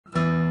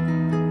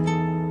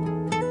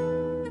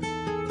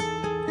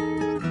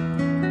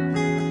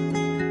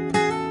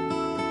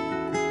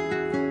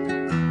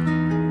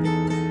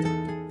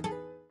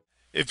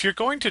If you're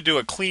going to do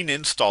a clean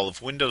install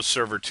of Windows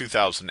Server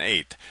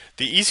 2008,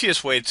 the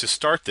easiest way to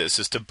start this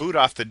is to boot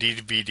off the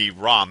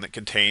DVD-ROM that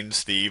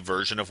contains the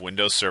version of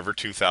Windows Server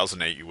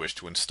 2008 you wish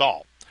to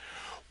install.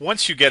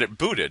 Once you get it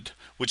booted,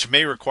 which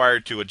may require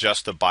to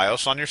adjust the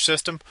BIOS on your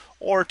system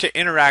or to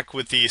interact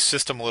with the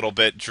system a little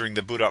bit during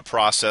the boot up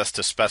process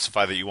to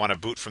specify that you want to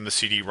boot from the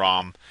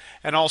CD-ROM,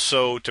 and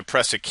also to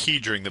press a key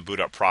during the boot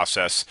up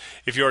process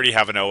if you already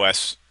have an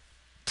OS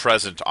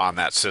present on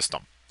that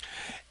system.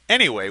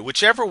 Anyway,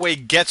 whichever way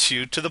gets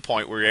you to the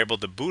point where you're able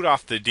to boot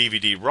off the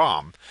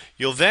DVD-ROM,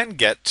 you'll then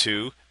get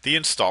to the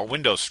Install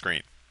Windows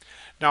screen.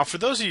 Now, for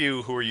those of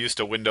you who are used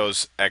to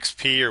Windows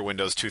XP or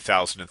Windows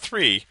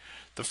 2003,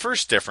 the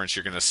first difference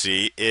you're going to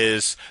see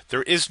is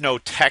there is no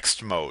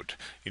text mode.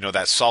 You know,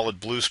 that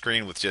solid blue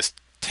screen with just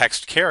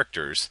text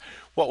characters.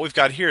 What we've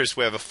got here is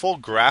we have a full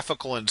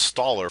graphical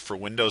installer for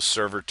Windows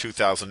Server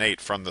 2008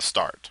 from the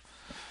start.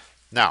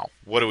 Now,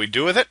 what do we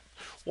do with it?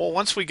 Well,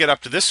 once we get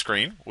up to this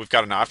screen, we've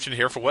got an option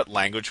here for what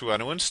language we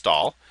want to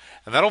install,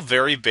 and that'll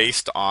vary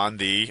based on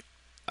the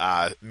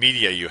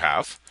media you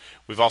have.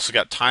 We've also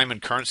got time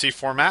and currency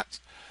format,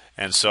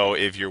 and so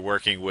if you're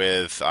working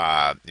with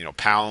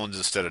pounds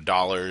instead of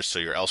dollars, so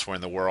you're elsewhere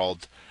in the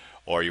world,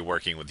 or you're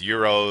working with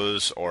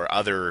euros or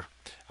other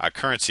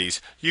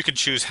currencies, you can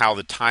choose how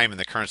the time and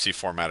the currency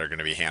format are going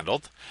to be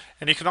handled.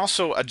 And you can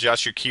also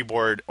adjust your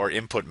keyboard or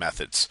input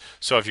methods.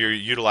 So if you're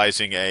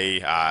utilizing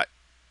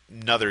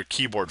another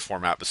keyboard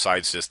format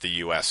besides just the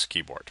US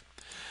keyboard.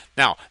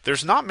 Now,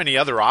 there's not many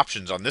other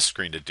options on this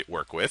screen to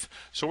work with,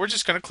 so we're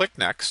just going to click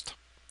Next.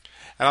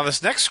 And on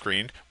this next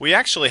screen, we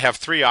actually have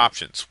three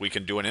options. We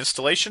can do an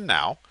installation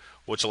now,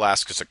 which will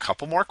ask us a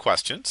couple more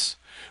questions.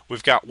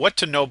 We've got what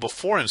to know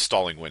before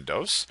installing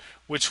Windows,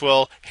 which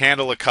will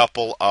handle a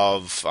couple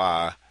of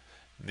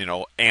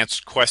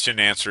question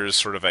answers,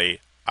 sort of a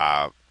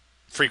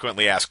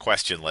frequently asked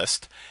question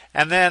list,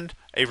 and then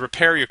a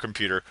repair your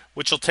computer,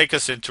 which will take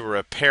us into a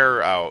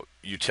repair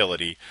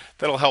utility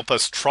that'll help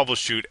us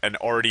troubleshoot an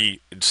already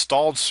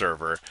installed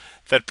server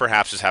that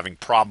perhaps is having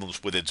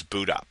problems with its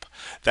boot up.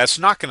 That's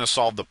not going to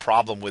solve the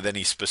problem with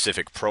any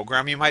specific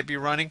program you might be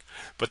running,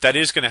 but that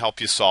is going to help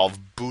you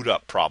solve boot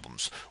up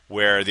problems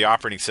where the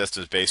operating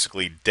system is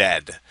basically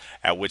dead,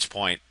 at which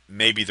point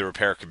maybe the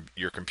repair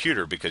your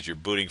computer because you're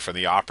booting from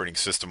the operating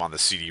system on the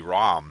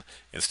CD-ROM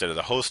instead of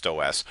the host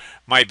OS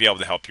might be able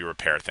to help you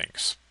repair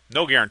things.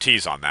 No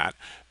guarantees on that,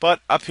 but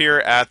up here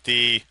at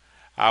the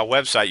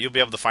website you'll be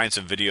able to find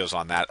some videos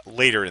on that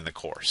later in the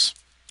course.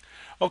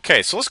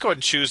 So let's go ahead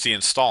and choose the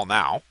install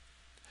now,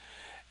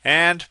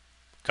 and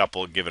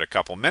give it a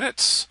couple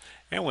minutes,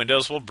 and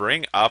Windows will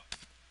bring up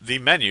the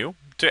menu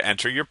to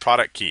enter your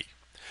product key.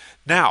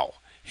 Now,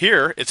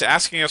 here it's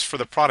asking us for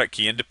the product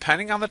key, and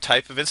depending on the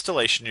type of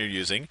installation you're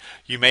using,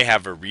 you may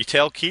have a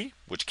retail key,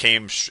 which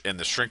came in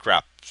the shrink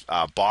wrap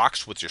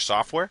box with your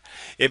software.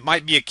 It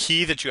might be a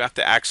key that you have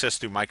to access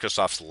through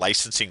Microsoft's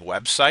licensing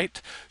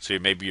website, so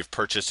maybe you've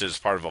purchased it as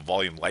part of a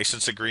volume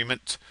license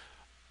agreement,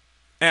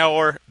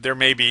 or there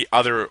may be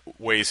other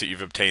ways that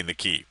you've obtained the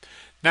key.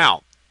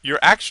 Now, you're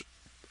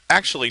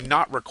actually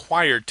not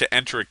required to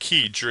enter a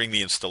key during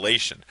the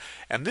installation,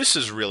 and this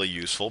is really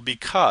useful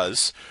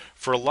because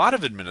for a lot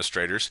of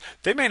administrators,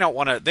 they may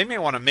want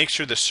to make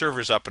sure the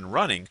server's up and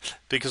running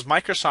because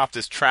Microsoft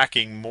is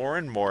tracking more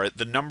and more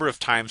the number of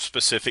times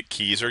specific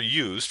keys are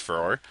used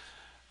for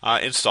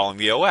installing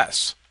the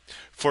OS.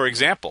 For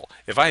example,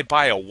 if I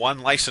buy a one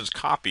license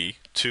copy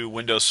to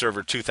Windows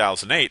Server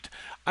 2008,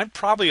 I'm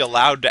probably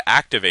allowed to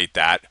activate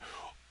that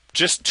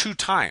just 2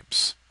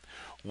 times.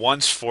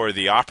 Once for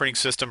the operating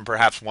system,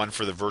 perhaps one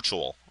for the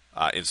virtual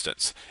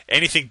instance.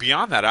 Anything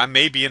beyond that, I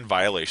may be in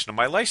violation of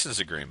my license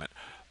agreement.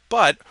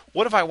 But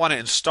what if I want to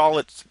install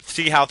it,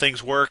 see how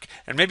things work,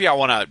 and maybe I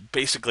want to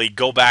basically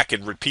go back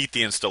and repeat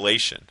the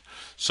installation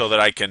so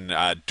that I can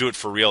do it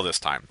for real this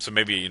time. So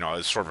maybe,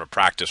 it's sort of a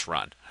practice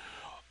run.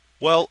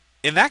 Well,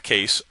 in that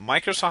case,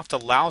 Microsoft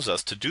allows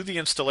us to do the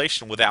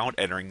installation without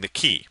entering the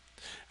key.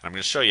 And I'm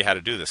going to show you how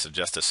to do this in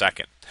just a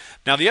second.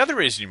 Now, the other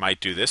reason you might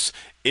do this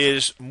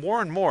is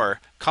more and more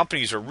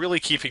companies are really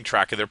keeping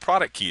track of their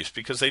product keys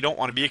because they don't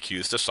want to be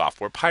accused of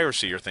software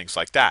piracy or things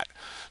like that.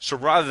 So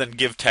rather than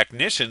give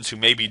technicians who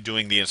may be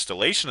doing the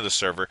installation of the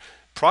server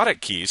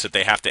product keys that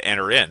they have to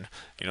enter in,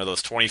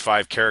 those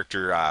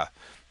 25-character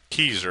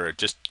keys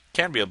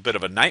can be a bit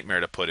of a nightmare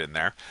to put in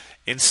there.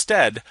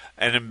 Instead,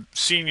 a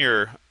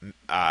senior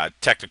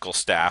technical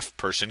staff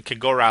person can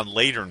go around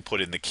later and put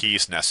in the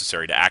keys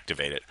necessary to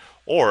activate it.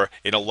 Or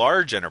in a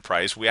large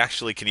enterprise, we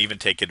actually can even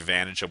take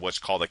advantage of what's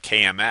called a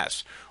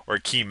KMS, or a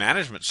key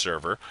management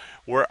server,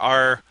 where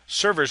our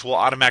servers will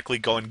automatically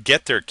go and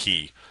get their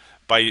key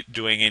by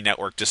doing a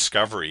network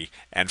discovery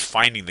and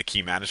finding the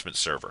key management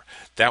server.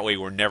 That way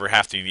we're never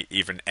have to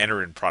even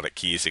enter in product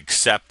keys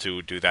except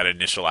to do that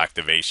initial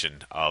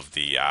activation of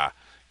the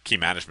key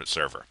management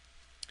server.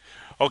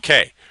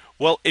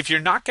 Well, if you're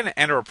not going to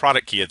enter a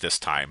product key at this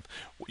time,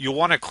 you'll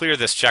want to clear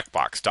this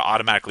checkbox to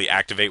automatically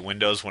activate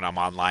Windows when I'm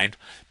online,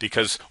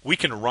 because we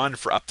can run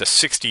for up to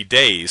 60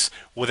 days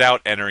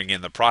without entering in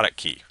the product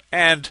key.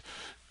 And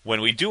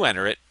when we do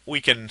enter it,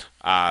 we can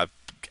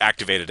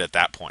activate it at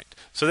that point.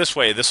 So this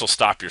way, this will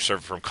stop your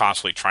server from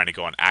constantly trying to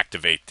go and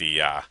activate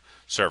the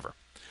server.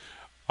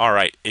 All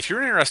right, if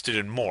you're interested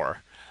in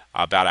more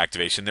about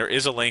activation, there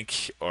is a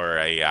link or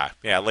a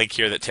link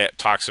here that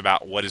talks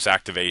about what is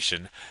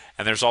activation,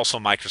 and there's also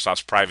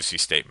Microsoft's privacy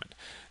statement.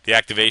 The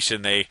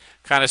activation, they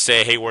kind of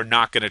say, hey, we're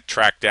not going to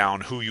track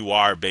down who you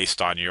are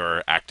based on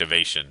your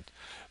activation.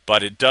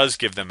 But it does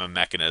give them a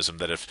mechanism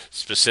that if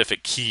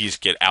specific keys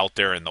get out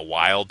there in the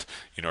wild,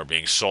 are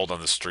being sold on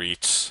the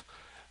streets,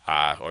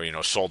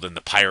 or sold in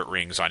the pirate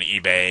rings on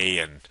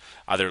eBay and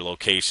other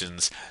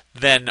locations,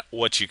 then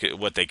what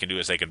they can do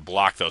is they can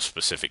block those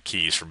specific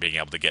keys from being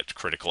able to get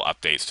critical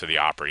updates to the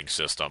operating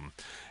system,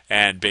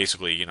 and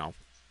basically,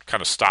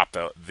 kind of stop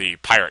the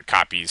pirate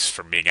copies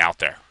from being out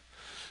there.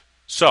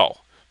 So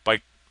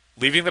by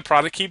leaving the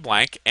product key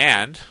blank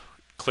and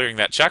clearing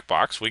that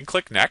checkbox, we can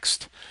click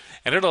Next,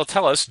 and it'll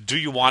tell us, do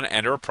you want to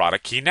enter a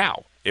product key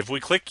now? If we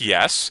click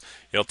Yes,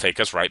 it'll take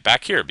us right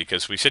back here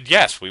because we said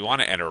yes, we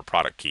want to enter a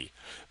product key.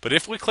 But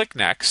if we click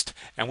Next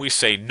and we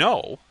say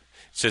no,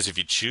 it says if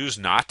you choose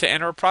not to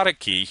enter a product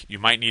key, you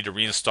might need to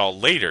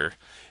reinstall later,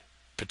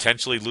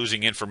 potentially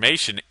losing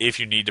information if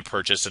you need to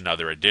purchase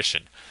another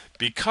edition.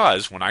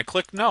 Because when I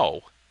click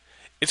no,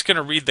 it's going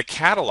to read the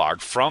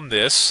catalog from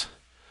this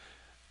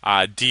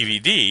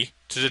DVD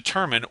to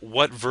determine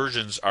what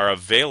versions are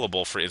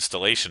available for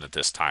installation at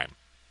this time.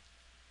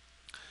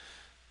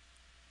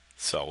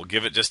 So we'll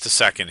give it just a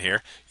second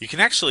here. You can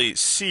actually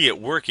see it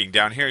working.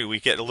 Down here we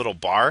get a little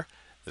bar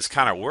that's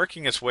kind of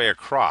working its way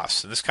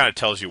across, and this kind of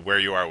tells you where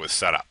you are with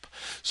setup.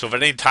 So if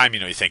at any time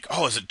you think,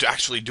 oh, is it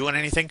actually doing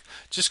anything?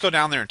 Just go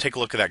down there and take a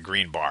look at that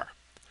green bar.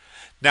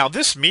 Now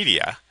this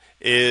media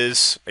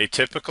is a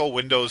typical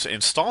Windows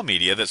install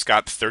media that's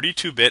got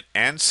 32-bit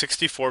and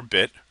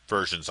 64-bit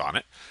versions on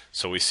it.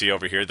 So we see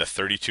over here the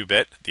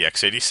 32-bit, the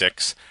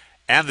x86,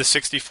 and the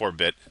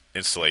 64-bit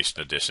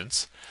installation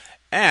editions.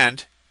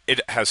 And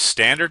it has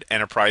standard,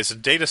 enterprise,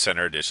 and data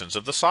center editions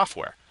of the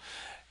software.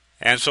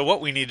 And so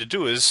what we need to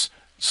do is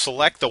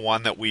select the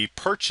one that we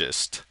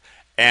purchased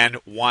and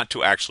want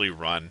to actually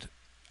run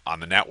on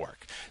the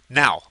network.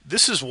 Now,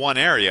 this is one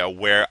area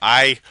where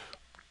I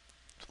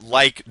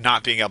like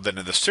not being able to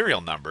enter the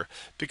serial number,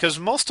 because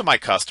most of my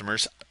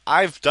customers,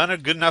 I've done a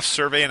good enough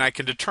survey and I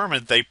can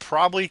determine they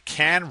probably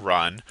can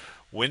run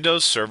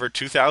Windows Server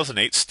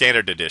 2008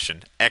 Standard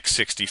Edition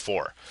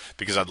x64,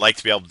 because I'd like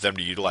to be able them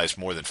to utilize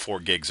more than 4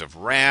 gigs of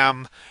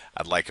RAM.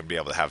 I'd like them to be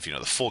able to have the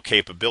full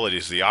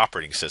capabilities of the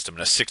operating system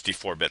in a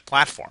 64-bit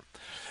platform.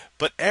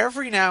 But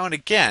every now and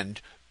again,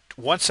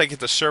 once I get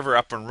the server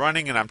up and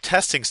running and I'm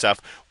testing stuff,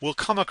 we'll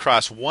come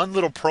across one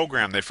little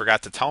program they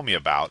forgot to tell me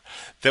about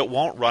that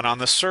won't run on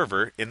the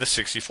server in the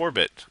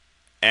 64-bit.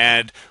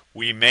 And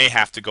we may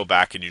have to go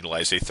back and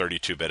utilize a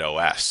 32-bit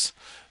OS.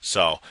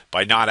 So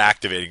by not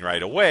activating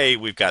right away,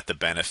 we've got the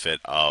benefit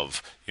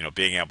of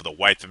being able to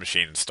wipe the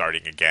machine and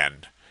starting again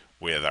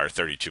with our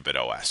 32-bit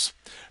OS.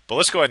 But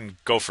let's go ahead and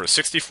go for a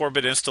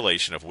 64-bit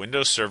installation of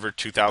Windows Server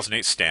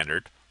 2008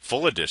 Standard,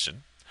 Full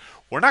Edition.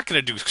 We're not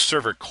going to do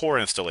server core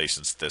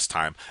installations this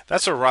time.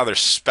 That's a rather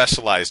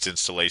specialized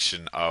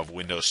installation of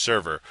Windows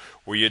Server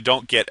where you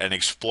don't get an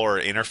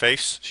Explorer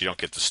interface, so you don't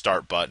get the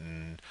start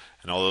button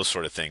and all those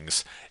sort of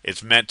things.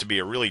 It's meant to be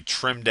a really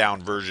trimmed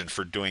down version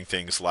for doing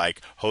things like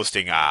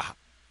hosting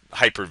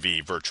Hyper-V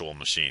virtual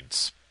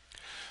machines.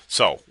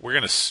 So we're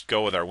going to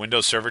go with our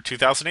Windows Server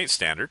 2008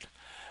 Standard.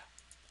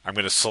 I'm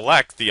going to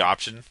select the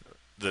option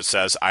that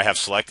says I have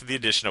selected the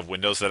edition of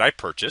Windows that I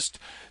purchased,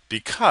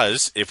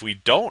 because if we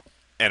don't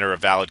enter a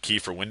valid key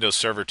for Windows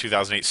Server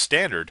 2008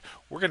 Standard,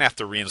 we're going to have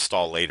to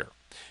reinstall later.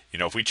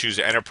 If we choose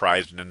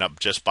Enterprise and end up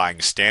just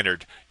buying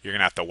Standard, you're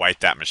going to have to wipe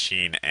that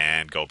machine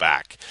and go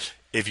back.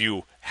 If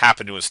you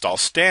happen to install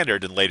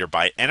Standard and later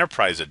buy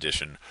Enterprise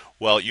Edition,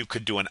 well, you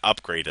could do an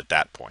upgrade at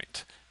that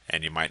point,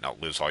 and you might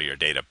not lose all your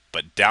data.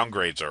 But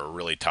downgrades are a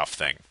really tough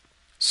thing.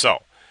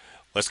 So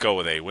let's go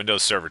with a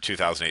Windows Server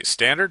 2008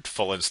 Standard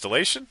full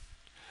installation.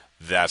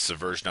 That's the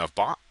version I've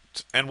bought,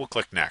 and we'll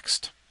click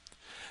Next.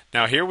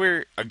 Now here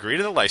we agree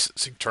to the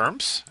licensing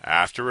terms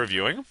after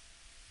reviewing them.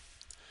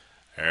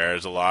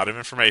 There's a lot of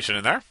information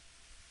in there.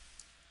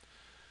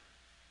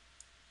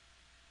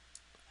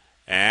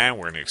 And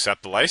we're going to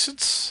accept the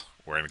license.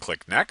 We're going to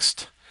click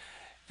Next.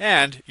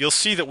 And you'll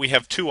see that we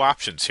have two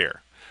options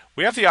here.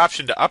 We have the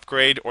option to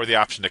upgrade or the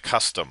option to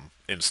custom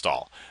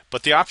install.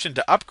 But the option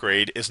to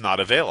upgrade is not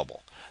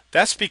available.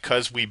 That's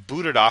because we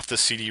booted off the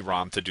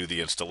CD-ROM to do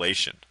the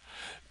installation.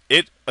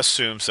 It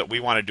assumes that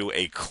we want to do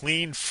a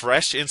clean,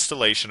 fresh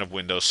installation of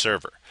Windows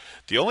Server.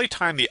 The only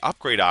time the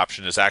upgrade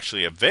option is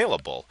actually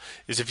available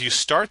is if you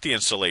start the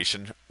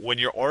installation when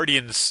you're already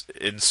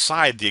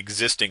inside the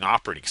existing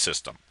operating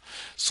system.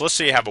 So let's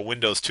say you have a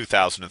Windows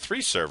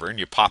 2003 server and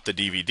you pop the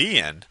DVD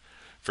in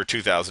for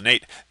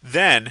 2008,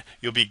 then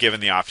you'll be given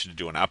the option to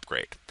do an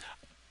upgrade.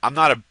 I'm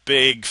not a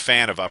big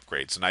fan of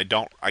upgrades, and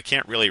I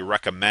can't really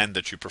recommend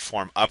that you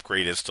perform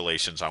upgrade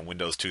installations on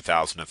Windows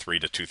 2003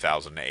 to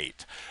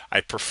 2008.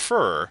 I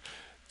prefer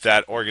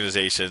that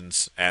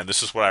organizations, and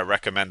this is what I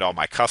recommend all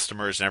my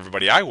customers and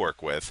everybody I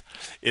work with,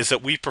 is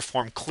that we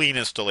perform clean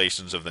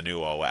installations of the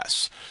new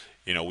OS.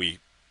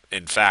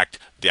 In fact,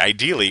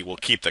 ideally, we'll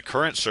keep the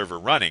current server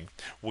running.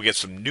 We'll get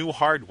some new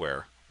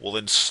hardware. We'll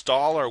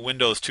install our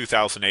Windows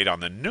 2008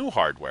 on the new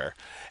hardware,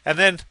 and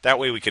then that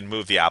way we can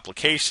move the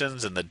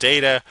applications and the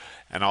data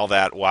and all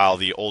that while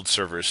the old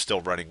server is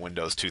still running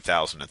Windows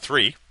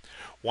 2003.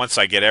 Once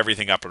I get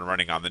everything up and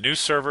running on the new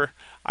server,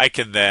 I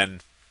can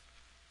then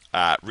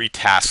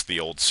retask the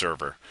old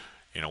server,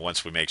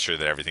 once we make sure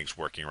that everything's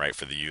working right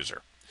for the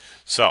user.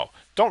 So,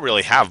 don't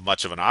really have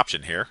much of an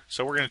option here,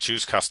 so we're going to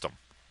choose Custom.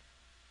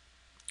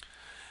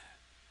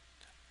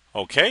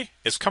 Okay,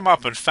 it's come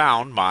up and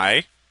found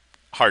my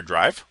hard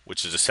drive,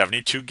 which is a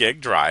 72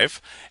 gig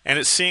drive, and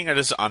it's seeing it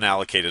as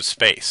unallocated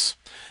space.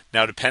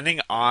 Now,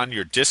 depending on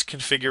your disk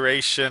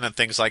configuration and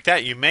things like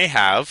that, you may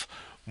have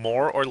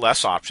more or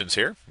less options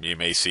here. You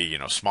may see,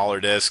 smaller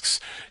disks.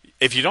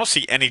 If you don't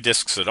see any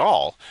disks at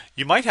all,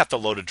 you might have to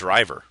load a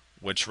driver,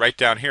 which right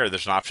down here,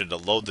 there's an option to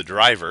load the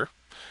driver.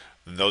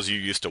 And those of you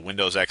used to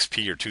Windows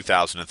XP or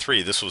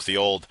 2003, this was the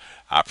old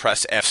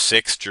press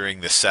F6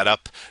 during the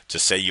setup to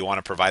say you want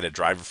to provide a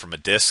driver from a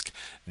disk.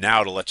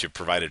 Now to let you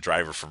provide a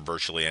driver from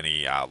virtually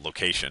any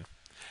location.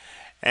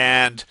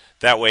 And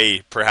that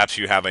way, perhaps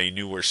you have a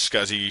newer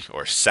SCSI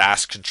or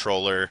SAS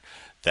controller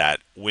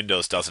that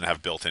Windows doesn't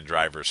have built-in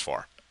drivers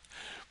for.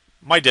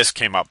 My disk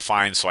came up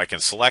fine, so I can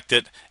select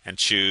it and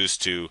choose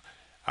to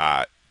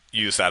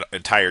use that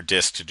entire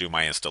disk to do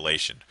my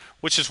installation,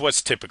 which is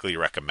what's typically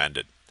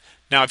recommended.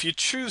 Now, if you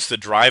choose the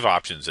drive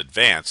options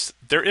advanced,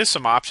 there is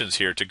some options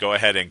here to go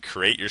ahead and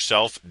create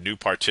yourself new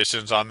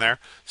partitions on there.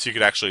 So you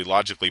could actually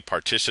logically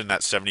partition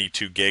that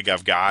 72 gig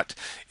I've got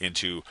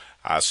into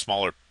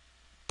smaller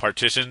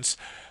partitions,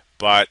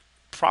 but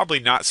probably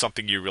not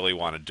something you really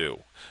want to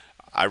do.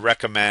 I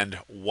recommend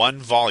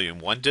one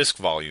disk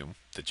volume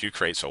that you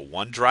create, so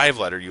one drive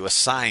letter you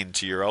assign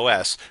to your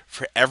OS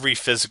for every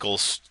physical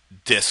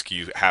disk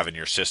you have in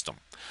your system.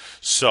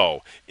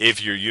 So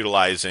if you're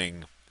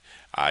utilizing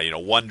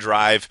one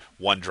drive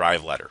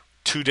letter.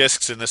 2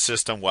 disks in the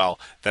system, well,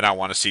 then I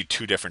want to see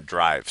 2 different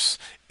drives.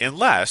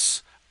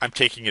 Unless I'm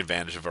taking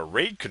advantage of a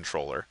RAID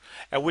controller,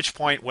 at which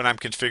point when I'm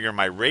configuring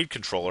my RAID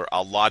controller,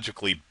 I'll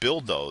logically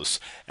build those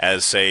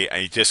as, say,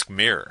 a disk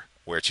mirror,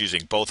 where it's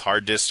using both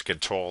hard disks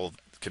to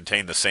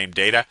contain the same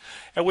data,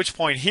 at which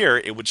point here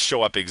it would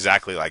show up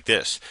exactly like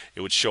this.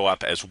 It would show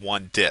up as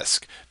one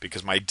disk,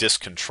 because my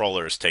disk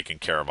controller is taking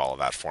care of all of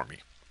that for me.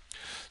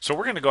 So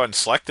we're going to go ahead and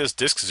select this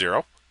disk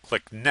 0,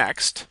 click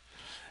Next,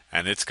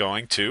 and it's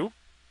going to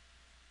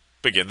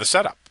begin the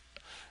setup.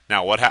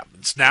 Now what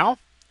happens now?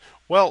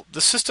 Well,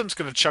 the system's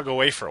going to chug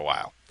away for a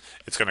while.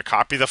 It's going to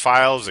copy the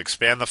files,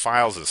 expand the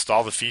files,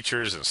 install the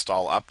features,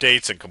 install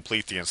updates, and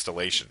complete the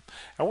installation.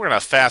 And we're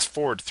going to fast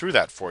forward through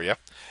that for you.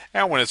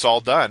 And when it's all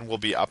done, we'll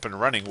be up and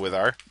running with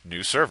our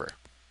new server.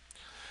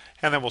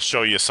 And then we'll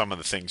show you some of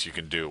the things you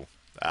can do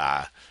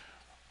at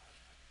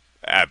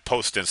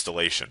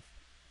post-installation.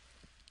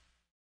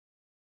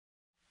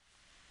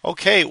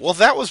 Okay, well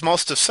that was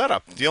most of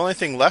setup. The only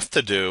thing left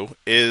to do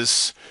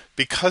is,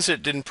 because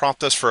it didn't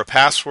prompt us for a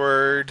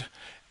password,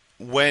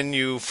 when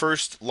you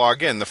first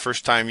log in, the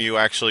first time you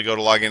actually go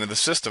to log into the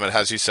system, it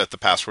has you set the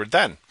password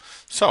then.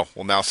 So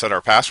we'll now set our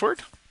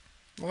password.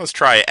 Let's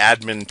try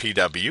admin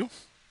PW.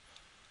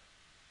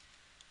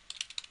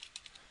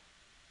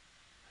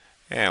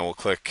 And we'll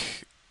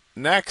click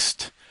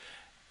Next.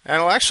 And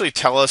it'll actually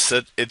tell us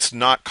that it's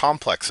not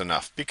complex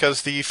enough,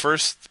 because the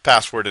first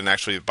password, and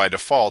actually by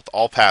default,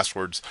 all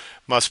passwords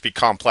must be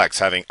complex,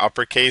 having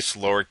uppercase,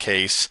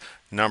 lowercase,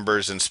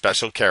 numbers, and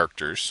special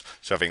characters.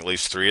 So having at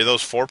least 3 of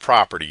those 4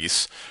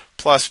 properties,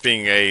 plus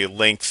being a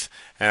length,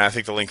 and I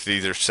think the length is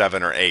either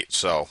 7 or 8.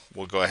 So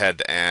we'll go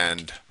ahead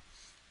and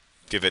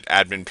give it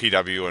admin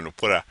PW, and we'll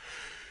put a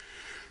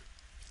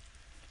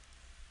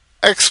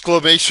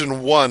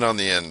exclamation 1 on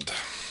the end.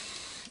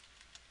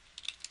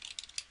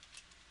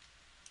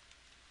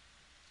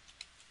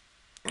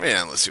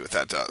 And let's see what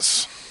that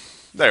does.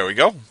 There we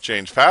go.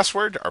 Change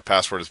password. Our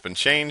password has been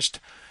changed.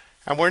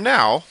 And we're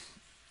now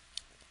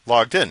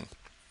logged in.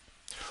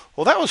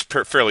 Well, that was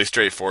fairly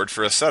straightforward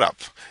for a setup.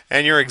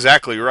 And you're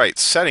exactly right.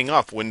 Setting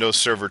up Windows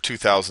Server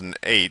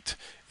 2008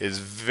 is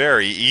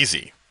very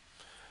easy.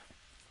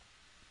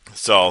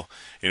 So,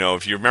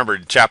 if you remember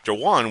in Chapter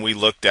 1, we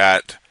looked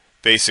at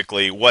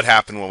basically what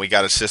happened when we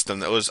got a system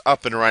that was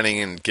up and running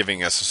and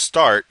giving us a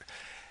start.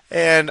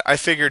 And I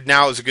figured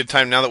now is a good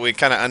time, now that we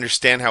kind of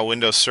understand how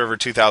Windows Server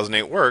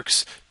 2008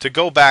 works, to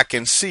go back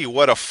and see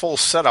what a full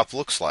setup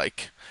looks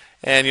like.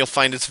 And you'll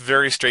find it's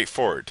very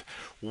straightforward.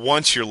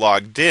 Once you're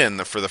logged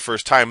in for the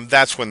first time,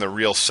 that's when the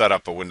real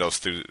setup of Windows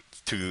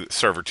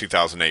Server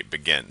 2008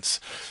 begins.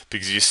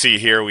 Because you see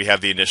here we have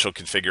the initial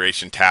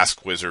configuration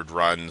task wizard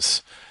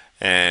runs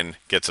and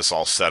gets us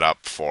all set up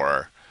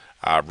for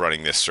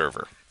running this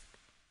server.